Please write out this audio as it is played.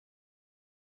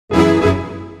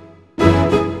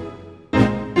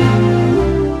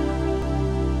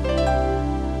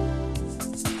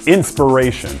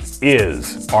Inspiration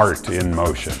is art in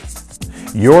motion.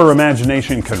 Your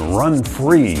imagination can run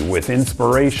free with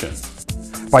inspiration.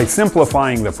 By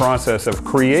simplifying the process of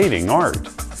creating art,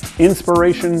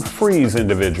 inspiration frees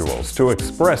individuals to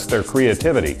express their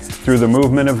creativity through the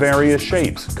movement of various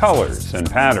shapes, colors, and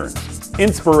patterns.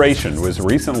 Inspiration was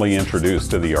recently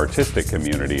introduced to the artistic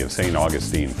community of St.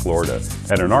 Augustine, Florida,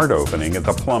 at an art opening at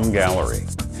the Plum Gallery.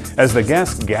 As the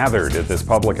guests gathered at this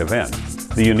public event,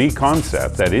 the unique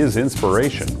concept that is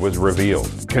inspiration was revealed,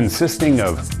 consisting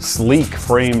of sleek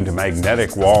framed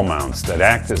magnetic wall mounts that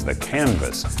act as the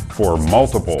canvas for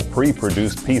multiple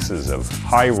pre-produced pieces of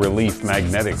high-relief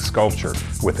magnetic sculpture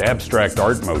with abstract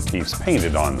art motifs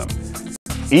painted on them.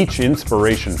 Each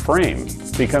inspiration frame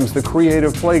becomes the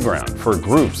creative playground for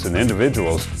groups and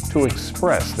individuals to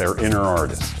express their inner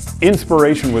artist.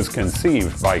 Inspiration was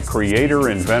conceived by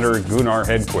creator-inventor Gunnar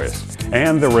Hedquist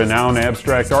and the renowned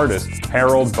abstract artist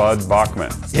Harold Bud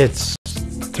Bachman. It's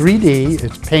 3D,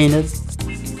 it's painted,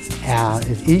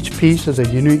 and each piece is a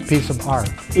unique piece of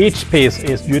art. Each piece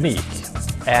is unique,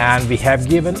 and we have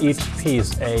given each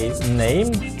piece a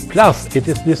name. Plus, it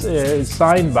is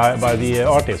signed by the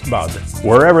artist Bud.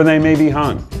 Wherever they may be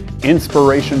hung,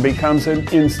 inspiration becomes an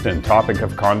instant topic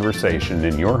of conversation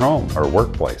in your home or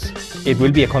workplace. It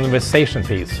will be a conversation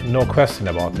piece, no question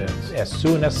about it. As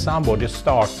soon as somebody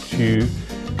starts to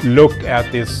look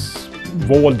at this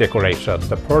wall decoration,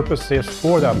 the purpose is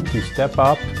for them to step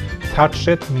up, touch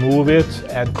it, move it,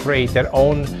 and create their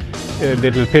own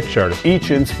little picture. Each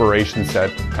inspiration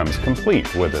set comes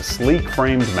complete with a sleek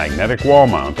framed magnetic wall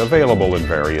mount available in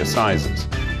various sizes.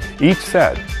 Each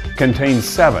set contains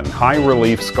 7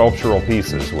 high-relief sculptural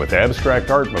pieces with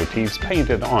abstract art motifs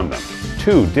painted on them.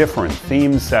 2 different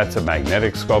themed sets of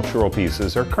magnetic sculptural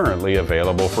pieces are currently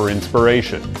available for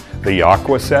inspiration: the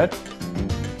Aqua set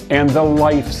and the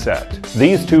Life set.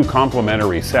 These 2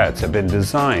 complementary sets have been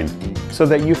designed so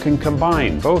that you can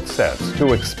combine both sets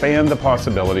to expand the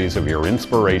possibilities of your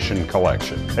inspiration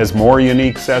collection. As more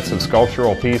unique sets of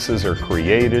sculptural pieces are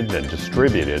created and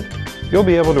distributed, you'll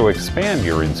be able to expand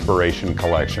your inspiration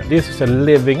collection. This is a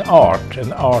living art,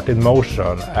 an art in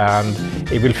motion, and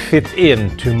it will fit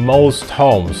into most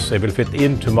homes, it will fit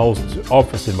into most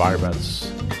office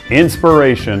environments.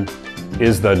 Inspiration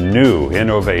is the new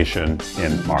innovation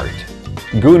in art.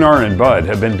 Gunnar and Bud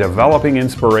have been developing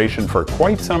inspiration for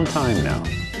quite some time now.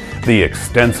 The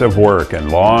extensive work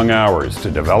and long hours to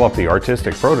develop the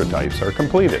artistic prototypes are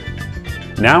completed.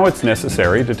 Now it's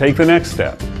necessary to take the next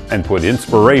step and put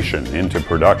inspiration into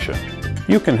production.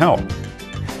 You can help.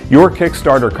 Your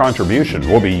Kickstarter contribution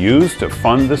will be used to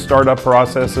fund the startup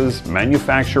processes,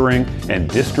 manufacturing, and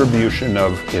distribution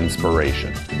of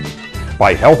inspiration.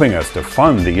 By helping us to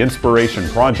fund the inspiration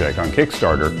project on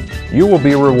Kickstarter, you will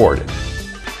be rewarded.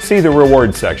 See the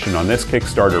reward section on this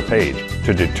Kickstarter page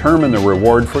to determine the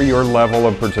reward for your level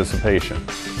of participation.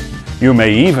 You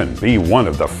may even be one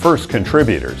of the first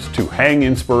contributors to hang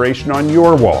inspiration on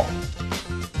your wall.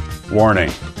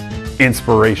 Warning: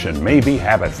 inspiration may be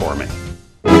habit forming.